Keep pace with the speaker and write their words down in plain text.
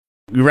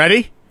You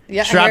ready?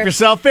 Yeah. Strap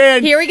yourself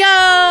in. Here we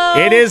go.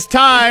 It is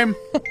time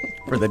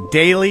for the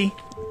Daily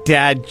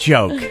Dad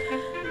Joke.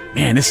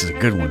 Man, this is a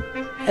good one.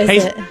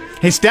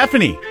 Hey,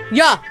 Stephanie.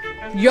 Yeah.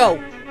 Yo.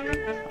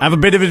 I have a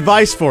bit of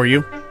advice for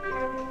you.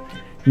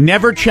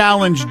 Never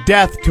challenge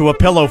death to a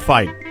pillow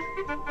fight.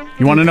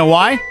 You want to know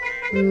why?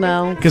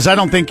 No. Because I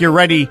don't think you're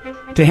ready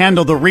to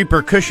handle the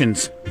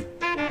repercussions.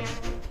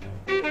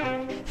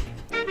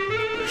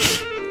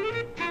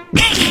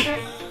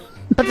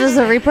 But does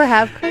the Reaper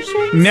have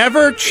cushions?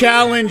 Never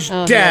challenge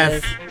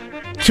death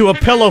to a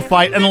pillow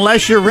fight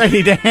unless you're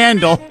ready to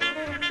handle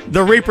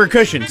the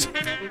repercussions.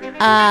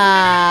 How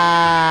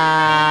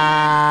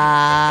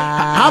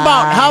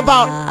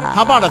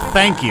about a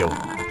thank you?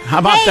 How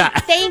about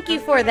that? Thank you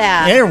for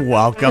that. You're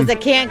welcome. Because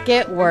it can't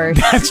get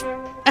worse.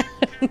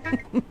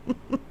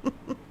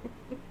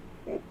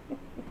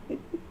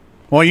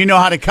 Well, you know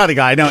how to cut a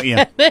guy, don't you?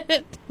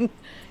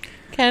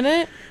 Can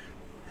it?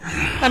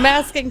 I'm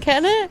asking,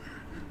 can it?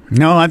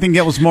 No, I think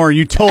it was more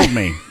you told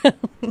me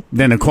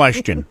than a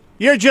question.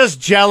 You're just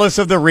jealous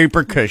of the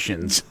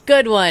repercussions.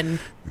 Good one.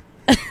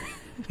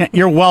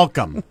 You're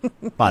welcome,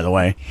 by the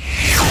way.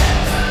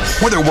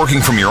 Whether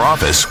working from your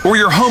office or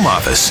your home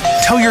office,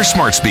 tell your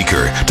smart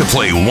speaker to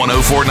play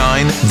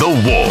 1049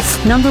 The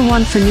Wolf. Number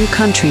one for new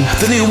country.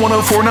 The new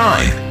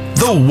 1049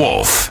 The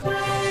Wolf.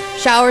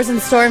 Showers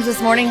and storms this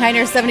morning. High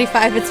near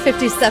 75. It's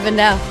 57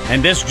 now.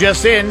 And this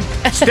just in,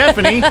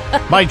 Stephanie,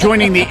 by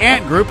joining the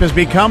ant group, has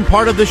become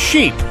part of the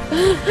sheep.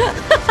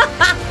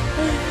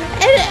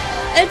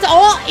 It's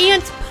all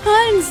ant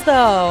puns,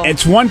 though.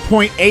 It's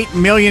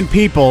 1.8 million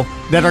people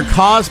that are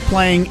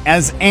cosplaying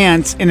as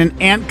ants in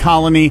an ant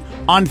colony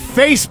on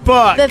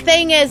Facebook. The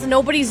thing is,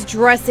 nobody's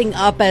dressing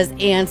up as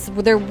ants.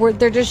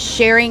 They're just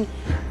sharing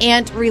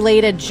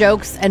ant-related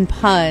jokes and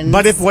puns.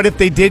 But what if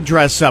they did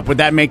dress up? Would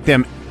that make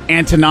them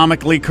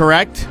anatomically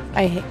correct?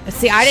 I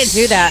didn't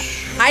do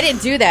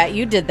that.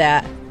 You did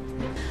that.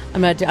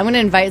 I'm gonna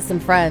invite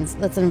some friends.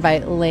 Let's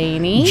invite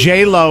Lainey.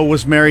 J-Lo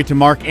was married to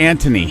Mark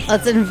Antony.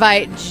 Let's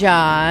invite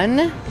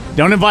John.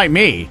 Don't invite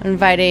me. I'm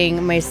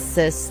inviting my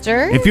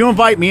sister. If you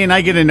invite me and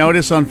I get a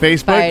notice on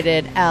Facebook.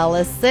 Invited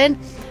Allison.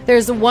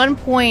 There's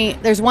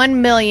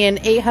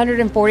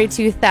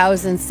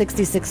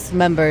 1,842,066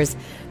 members.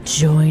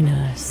 Join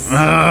us.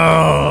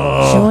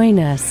 Oh. Join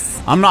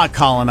us. I'm not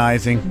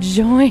colonizing.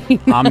 Join.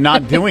 I'm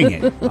not doing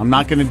it. I'm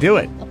not going to do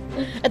it.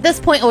 At this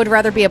point, I would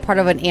rather be a part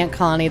of an ant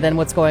colony than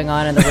what's going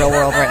on in the real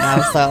world right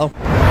now, so.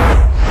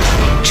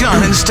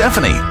 John and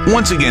Stephanie,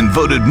 once again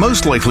voted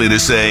most likely to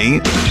say,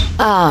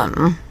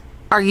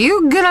 Are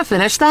you gonna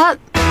finish that?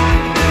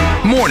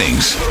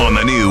 mornings on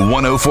the new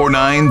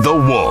 1049 The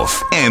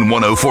Wolf and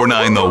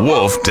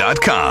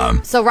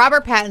 1049thewolf.com. So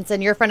Robert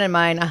Pattinson, your friend of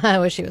mine, I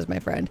wish he was my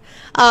friend,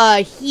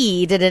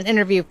 he did an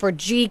interview for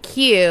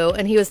GQ,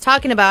 and he was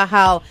talking about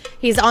how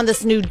he's on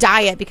this new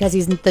diet because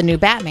he's the new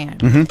Batman.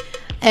 Mm-hmm.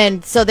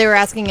 And so they were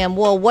asking him,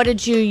 well, what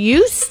did you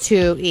used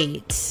to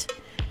eat?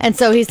 And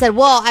so he said,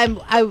 well,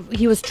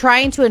 he was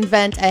trying to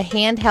invent a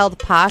handheld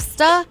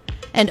pasta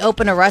and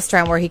open a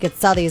restaurant where he could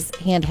sell these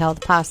handheld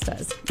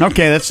pastas.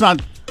 Okay, that's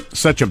not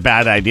such a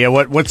bad idea.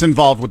 What's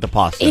involved with the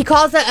pasta? He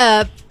calls it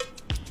a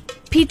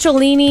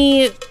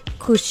picciolini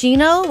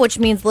cuscino, which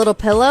means little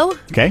pillow.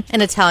 Okay. In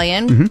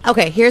Italian. Mm-hmm.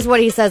 Okay, here's what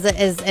he says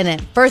is in it.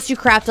 First, you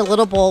craft a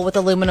little bowl with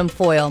aluminum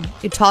foil.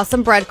 You toss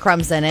some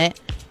breadcrumbs in it.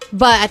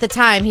 But at the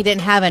time, he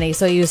didn't have any,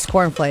 so he used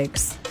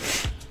cornflakes.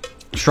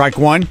 Strike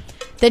one.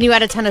 Then you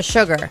add a ton of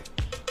sugar.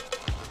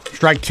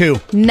 Strike two.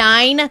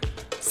 9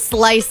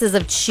 slices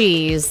of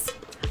cheese.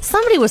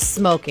 Somebody was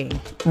smoking.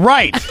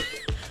 Right.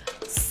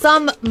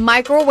 Some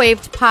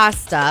microwaved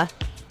pasta.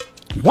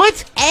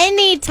 What?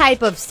 Any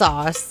type of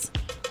sauce.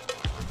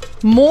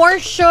 More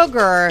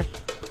sugar.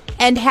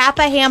 And half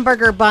a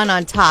hamburger bun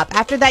on top.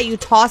 After that, you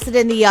toss it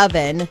in the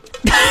oven.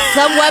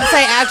 Some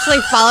website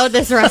actually followed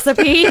this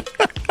recipe.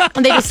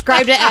 And they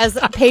described it as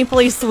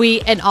painfully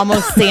sweet and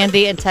almost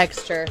sandy in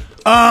texture.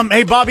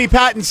 Hey, Bobby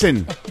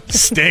Pattinson.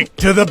 Stick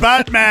to the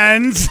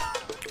Batmans.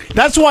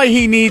 That's why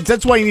he needs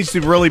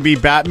to really be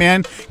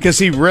Batman, because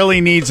he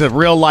really needs a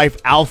real life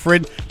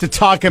Alfred to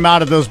talk him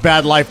out of those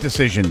bad life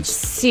decisions.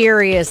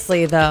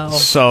 Seriously, though.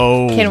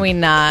 So can we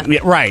not? Yeah,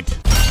 right.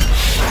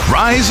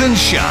 Rise and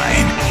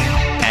shine.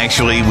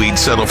 Actually, we'd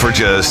settle for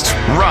just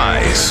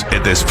rise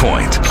at this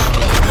point.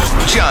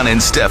 John and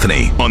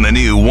Stephanie on the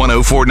new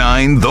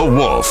 1049 The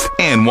Wolf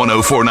and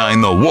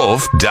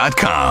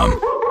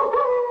 1049thewolf.com.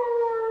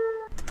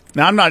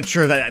 Now, I'm not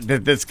sure that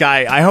this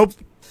guy, I hope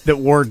that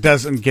word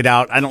doesn't get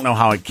out. I don't know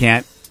how it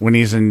can't when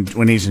he's in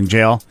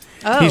jail.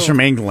 Oh. He's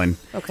from England.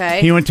 Okay.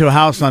 He went to a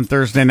house on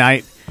Thursday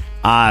night.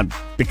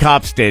 The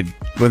cops did,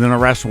 with an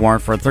arrest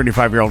warrant for a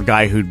 35-year-old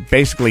guy who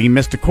basically he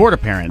missed a court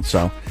appearance.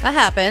 So That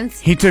happens.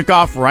 he took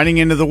off running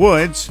into the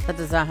woods. That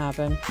does not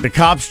happen. The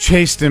cops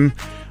chased him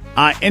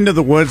into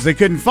the woods. They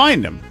couldn't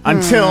find him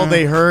until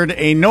they heard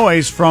a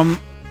noise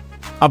from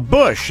a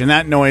bush, and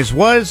that noise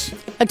was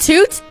A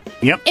toot?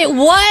 Yep. It It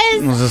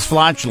was? was his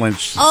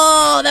flatulence.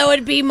 Oh, that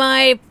would be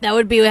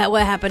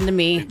what happened to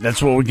me.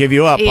 That's what would give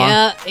you up,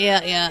 huh?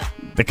 Yeah.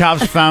 The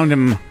cops found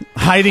him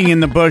hiding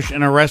in the bush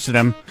and arrested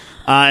him.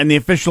 In the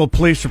official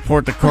police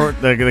report,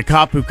 the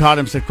cop who caught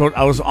him said, quote,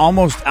 "I was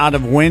almost out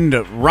of wind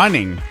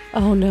running,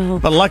 Oh, no.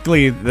 but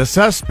luckily the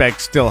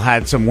suspect still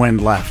had some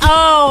wind left."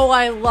 Oh,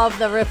 I love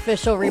the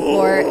official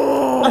report.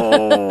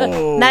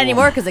 Not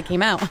anymore because it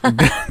came out.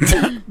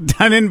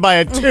 Done in by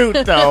a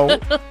toot, though.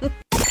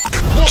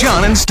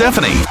 John and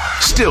Stephanie,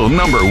 still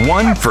number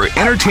one for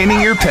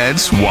entertaining your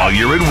pets while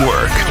you're at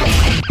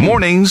work.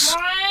 Mornings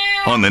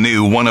on the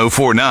new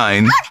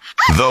 104.9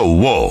 The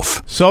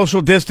Wolf.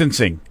 Social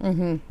distancing.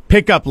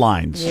 Pickup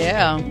lines.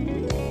 Yeah.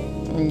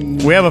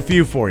 We have a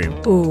few for you.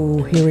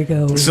 Ooh, here we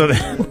go. So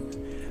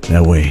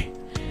that way.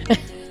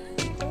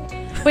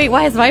 Wait,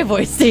 why is my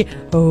voice? See?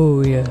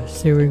 Oh,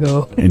 yes, here we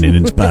go. And it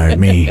inspired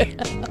me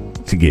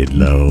to get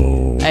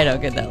low. I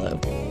don't get that low.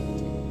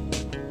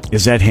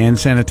 Is that hand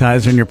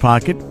sanitizer in your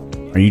pocket?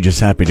 Or are you just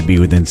happy to be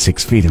within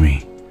 6 feet of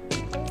me?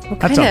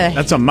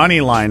 That's a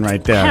money line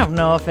right there. I don't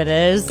know if it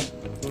is.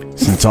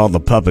 Since all the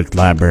public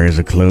libraries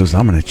are closed,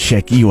 I'm going to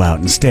check you out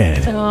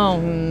instead. Oh,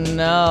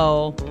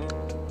 no.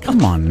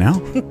 Come on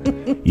now.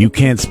 You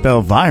can't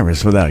spell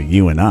virus without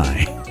you and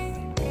I.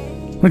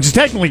 Which is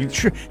technically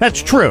true.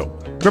 That's true.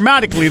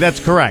 Grammatically, that's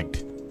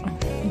correct.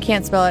 You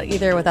can't spell it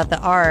either without the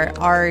R.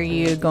 Are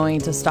you going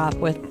to stop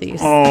with these?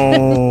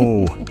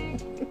 Oh.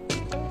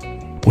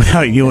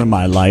 Without you in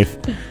my life.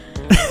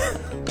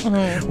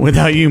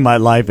 Without you, my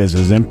life is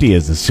as empty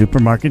as the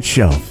supermarket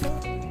shelf.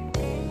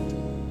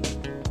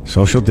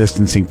 Social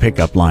distancing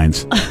pickup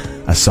lines.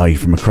 I saw you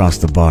from across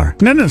the bar.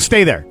 No,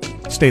 stay there.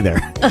 Stay there.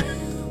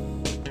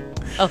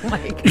 Oh,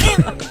 my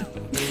God.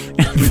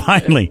 And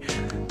finally,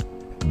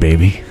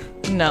 baby,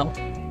 No.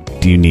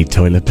 do you need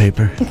toilet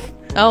paper?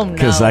 Oh, no.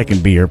 Because I can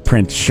be your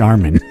Prince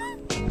Charmin.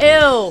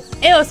 Ew.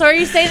 So are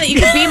you saying that you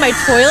could be my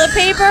toilet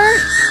paper?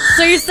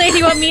 So you're saying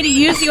you want me to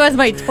use you as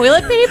my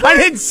toilet paper? I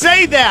didn't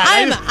say that.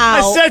 I'm I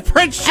out. said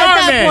Prince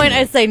Charmin. At that point,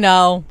 I say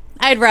no.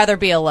 I'd rather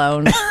be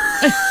alone.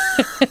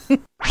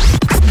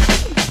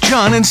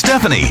 John and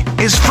Stephanie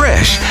is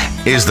fresh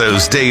as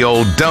those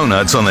day-old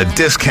donuts on the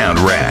discount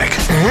rack.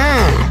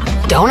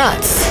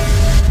 Donuts.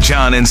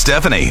 John and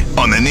Stephanie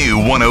on the new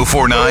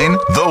 104.9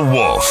 The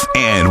Wolf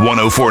and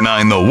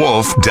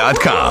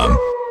 1049thewolf.com.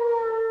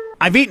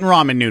 I've eaten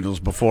ramen noodles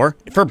before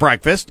for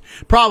breakfast.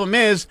 Problem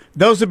is,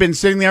 those have been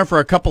sitting there for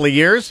a couple of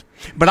years,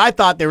 but I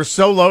thought they were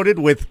so loaded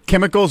with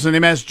chemicals and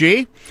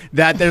MSG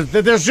that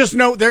there's just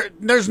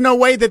there's no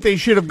way that they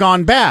should have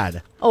gone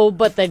bad. Oh,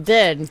 but they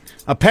did.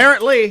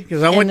 Apparently,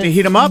 because I went to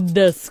heat them up,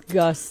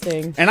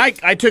 Disgusting. and I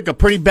took a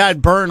pretty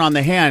bad burn on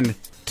the hand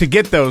to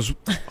get those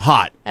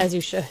hot. As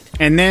you should.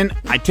 And then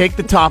I take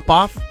the top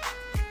off,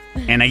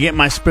 and I get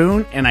my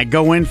spoon, and I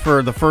go in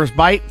for the first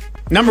bite.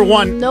 Number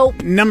one,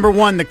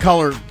 the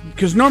color,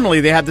 because normally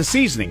they have the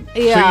seasoning.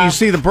 Yeah. So you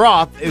see the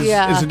broth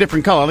is a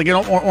different color, like an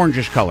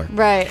orangish color.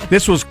 Right.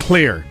 This was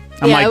clear.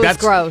 I'm Yeah, like, it was that's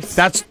gross.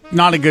 That's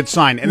not a good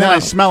sign. And then No. I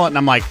smell it, and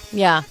I'm like,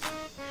 Yeah.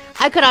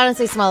 I could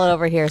honestly smell it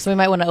over here, so we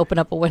might want to open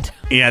up a window.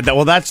 yeah,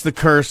 that's the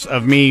curse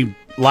of me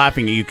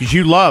laughing at you, because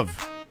you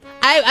love.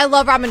 I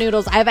love ramen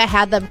noodles. I haven't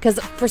had them because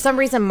for some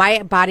reason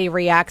my body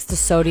reacts to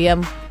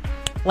sodium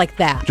like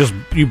that. Just,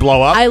 you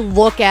blow up? I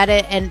look at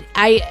it and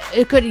I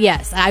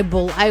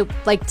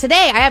like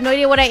today, I have no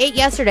idea what I ate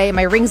yesterday and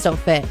my rings don't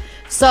fit.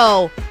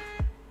 So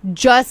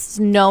just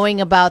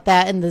knowing about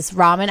that and this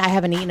ramen, I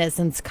haven't eaten it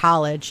since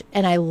college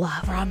and I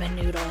love ramen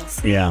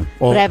noodles. Yeah.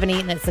 Well, But I haven't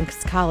eaten it since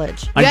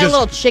college. I You had a just-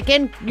 little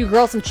chicken, you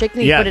grill some chicken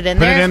and you put it in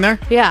put there? it in there?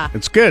 Yeah.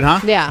 It's good,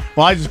 huh? Yeah.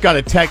 Well, I just got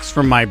a text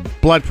from my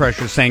blood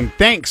pressure saying,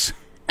 thanks.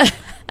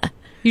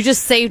 You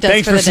just saved us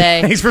Thanks for the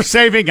day. Thanks for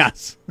saving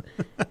us.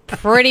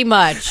 Pretty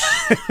much.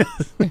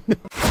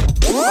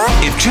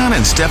 If John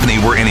and Stephanie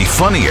were any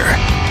funnier,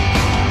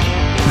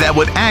 that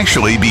would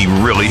actually be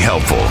really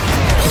helpful.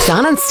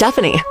 John and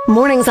Stephanie.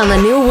 Mornings on the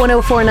new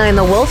 104.9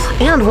 The Wolf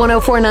and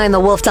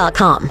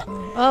 1049thewolf.com.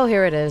 Oh,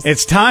 here it is.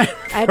 It's time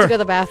I had to go to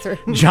the bathroom.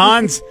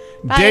 John's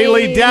Bye.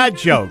 daily dad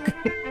joke.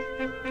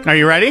 Are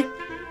you ready?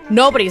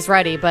 Nobody's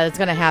ready, but it's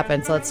going to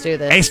happen, so let's do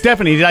this. Hey,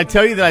 Stephanie, did I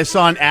tell you that I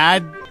saw an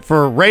ad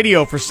for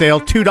radio for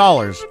sale, $2?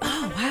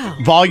 Oh, wow.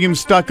 Volume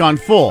stuck on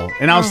full.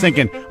 And I was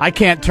thinking, I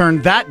can't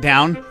turn that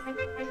down.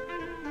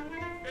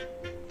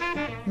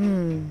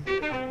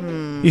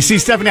 You see,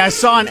 Stephanie, I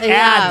saw an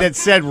ad that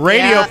said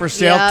radio for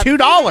sale,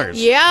 $2.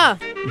 Yeah.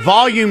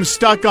 Volume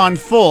stuck on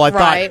full. I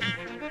Right. thought,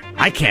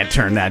 I can't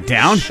turn that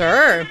down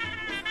Sure.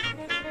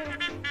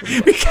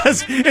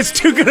 because it's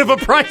too good of a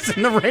price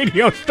and the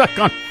radio stuck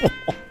on full.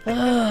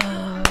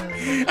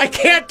 I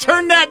can't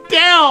turn that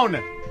down.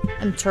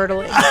 I'm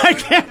turtling. I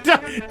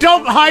can't.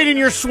 Don't hide in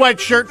your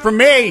sweatshirt from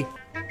me.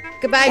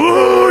 Goodbye, Ooh,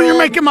 cruel you're world.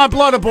 making my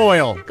blood a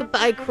boil.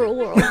 Goodbye, cruel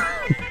world.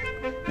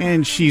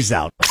 And she's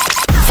out.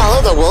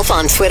 Follow The Wolf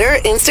on Twitter,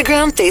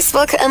 Instagram,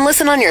 Facebook, and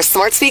listen on your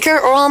smart speaker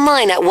or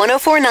online at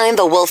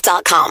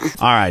 1049thewolf.com.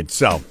 All right,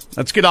 so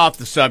let's get off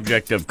the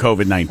subject of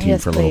COVID-19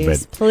 Yes, for a little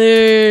bit.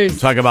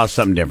 Please. Talk about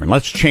something different.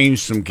 Let's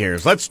change some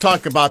gears. Let's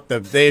talk about the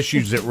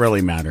issues that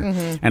really matter.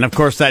 And of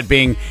course, that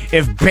being,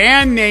 if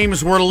band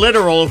names were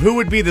literal, who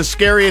would be the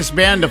scariest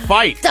band to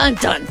fight? Dun,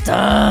 dun,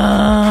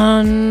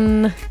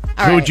 dun. All Who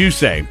right. would you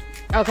say?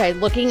 Okay,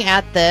 looking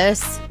at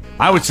this.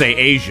 I would say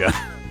Asia,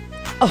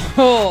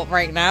 Oh,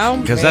 right now?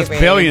 because that's Maybe.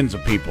 billions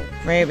of people.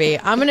 Maybe.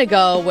 I'm going to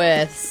go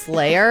with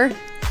Slayer.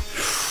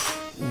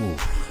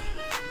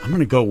 I'm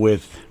going to go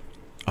with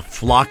a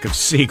flock of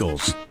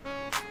seagulls.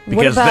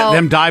 Because about-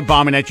 them dive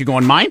bombing at you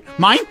going, mine,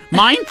 mine,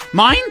 mine,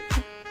 mine.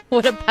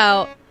 What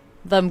about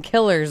them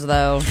Killers,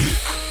 though?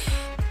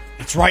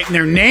 It's right in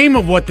their name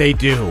of what they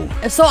do.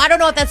 So I don't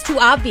know if that's too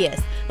obvious.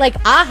 Like,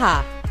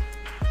 aha.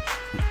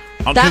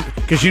 That-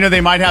 Because you know they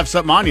might have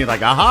something on you,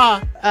 like,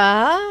 aha.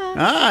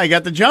 I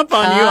got the jump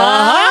on you.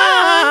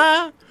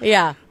 Aha.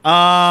 Yeah.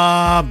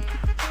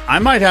 I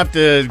might have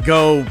to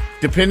go,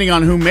 depending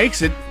on who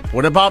makes it.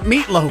 What about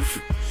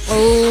Meatloaf?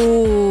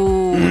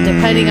 Oh,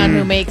 depending on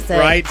who makes it.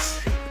 Right?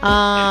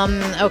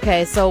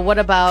 Okay, so what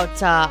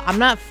about, I'm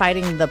not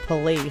fighting the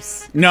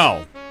police.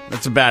 No,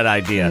 that's a bad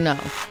idea. No.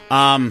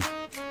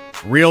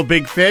 Real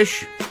Big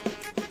Fish?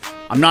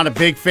 I'm not a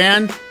big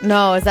fan.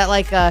 No, is that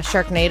like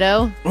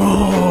Sharknado?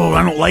 Oh,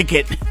 I don't like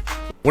it.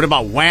 What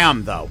about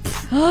Wham, though?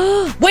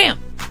 Wham!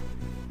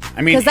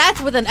 I mean, Because that's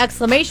with an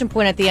exclamation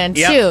point at the end,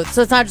 Yep. too.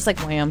 So it's not just like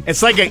wham.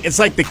 it's like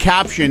the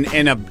caption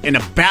in a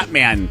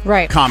Batman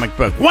Right. comic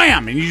book.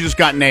 Wham! And you just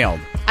got nailed.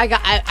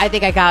 I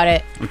think I got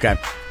it. Okay.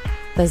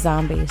 The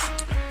zombies.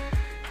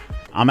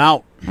 I'm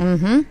out.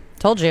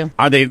 Told you.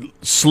 Are they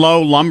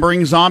slow,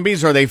 lumbering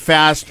zombies, or are they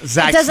fast,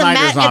 Zack It doesn't Snyder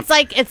matter.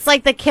 zombies? It's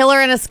like the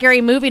killer in a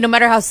scary movie. No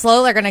matter how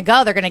slow they're gonna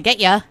go, they're gonna get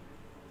you.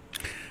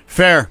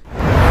 Fair.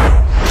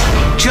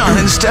 John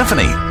and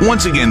Stephanie,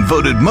 once again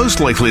voted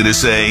most likely to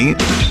say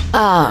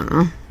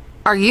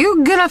Are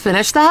you gonna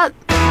finish that?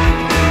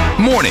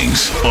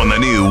 mornings on the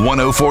new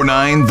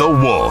 1049 The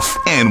Wolf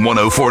and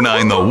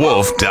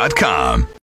 1049thewolf.com.